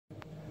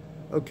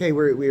Okay,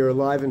 we are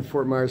live in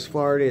Fort Myers,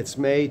 Florida. It's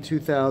May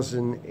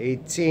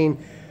 2018.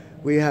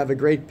 We have a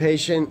great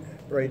patient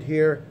right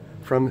here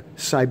from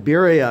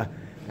Siberia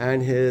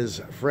and his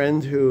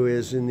friend who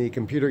is in the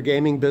computer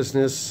gaming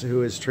business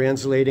who is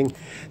translating.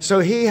 So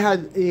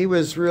he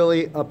was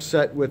really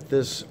upset with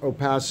this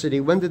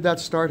opacity. When did that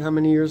start? How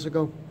many years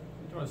ago?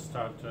 It was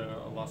start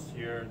last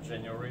year,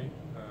 January.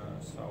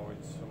 So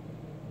it's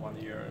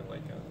 1 year,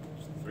 like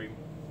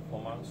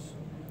 3-4 months.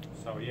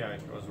 So yeah,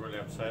 he was really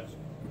upset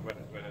when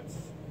it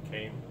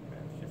came,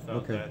 and he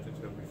thought that it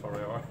will be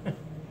forever.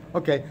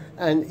 Okay,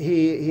 and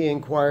he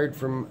inquired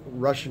from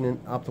Russian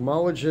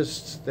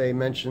ophthalmologists. They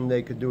mentioned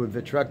they could do a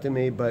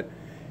vitrectomy, but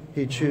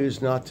he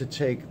chose not to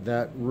take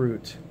that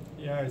route.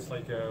 Yeah, it's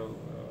like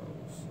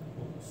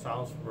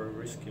sounds very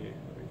risky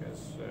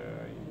because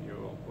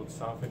you put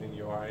something in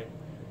your eye,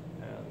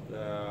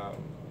 and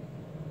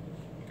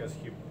because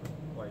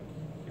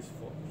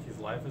his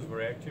life is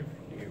very active.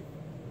 He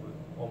would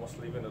almost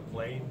live in a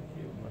plane.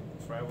 He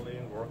went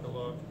traveling, work a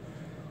lot,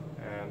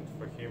 and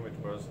for him it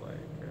was like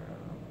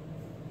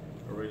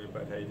a really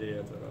bad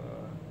idea.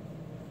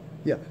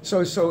 Yeah.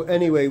 So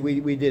anyway,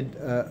 we did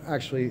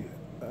actually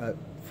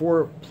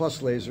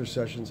 4+ laser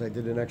sessions. I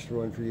did an extra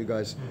one for you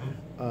guys.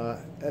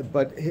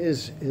 But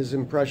his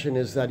impression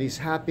is that he's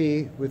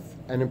happy with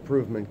an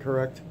improvement.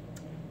 Correct?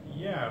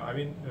 Yeah. I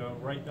mean,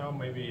 right now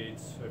maybe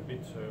it's a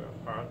bit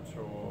hard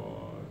to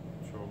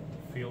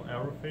feel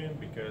everything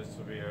because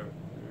we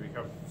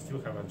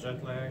still have a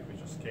jet lag. We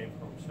just came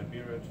from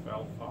Siberia,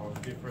 12 hours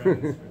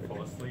difference. We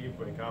fall asleep,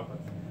 wake up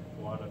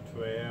at 1 or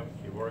 2 a.m.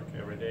 He worked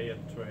every day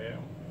at 2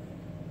 a.m.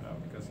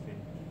 Because he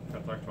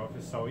contact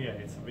office. So yeah,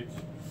 it's a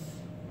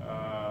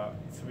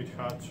bit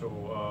hard to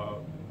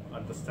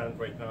understand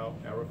right now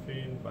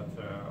everything. But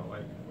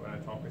like when I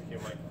talk with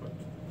him, like for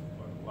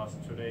the last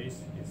 2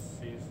 days, he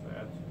sees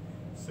that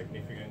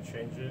significant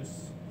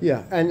changes.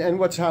 Yeah, and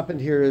what's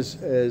happened here is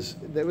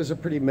there was a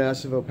pretty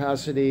massive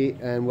opacity,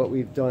 and what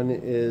we've done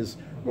is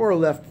more or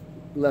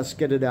less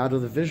get it out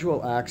of the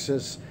visual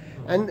axis.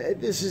 And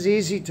this is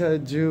easy to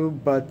do,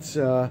 but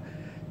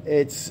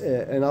it's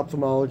an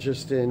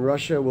ophthalmologist in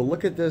Russia will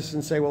look at this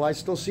and say, well, I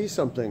still see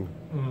something.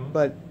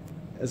 But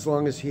as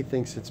long as he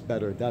thinks it's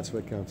better, that's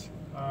what counts.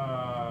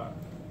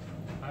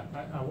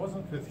 I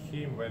wasn't with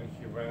him when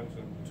he went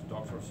to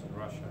doctors in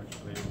Russia,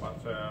 actually.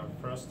 But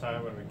first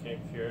time when we came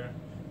here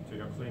to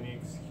your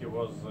clinics, he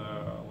was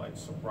like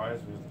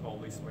surprised with all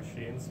these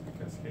machines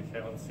because he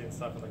hadn't seen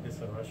something like this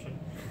in Russia.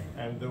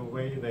 And the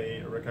way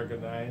they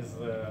recognize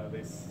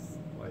this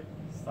like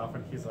stuff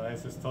in his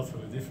eyes is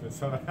totally different.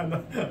 So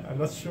I'm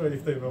not sure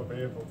if they will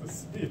be able to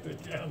see it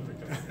again.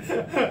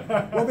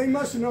 Because well, they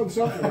must have known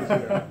something was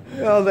there.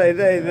 Well,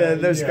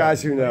 there's yeah,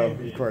 guys who know,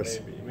 maybe, of course.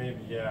 Maybe,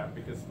 yeah,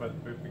 because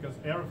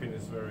everything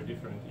is very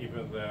different.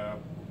 Even the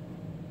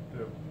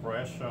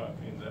pressure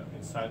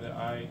inside the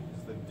eye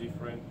is the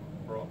different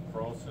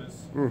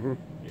process.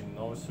 In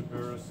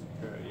Novosibirsk,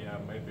 yeah,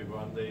 maybe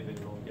one day they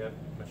will get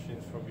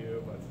machines from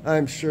you, but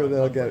I'm sure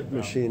they'll get right now.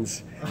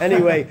 machines.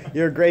 Anyway,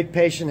 you're a great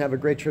patient. Have a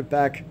great trip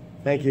back.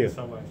 Thank you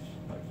so much.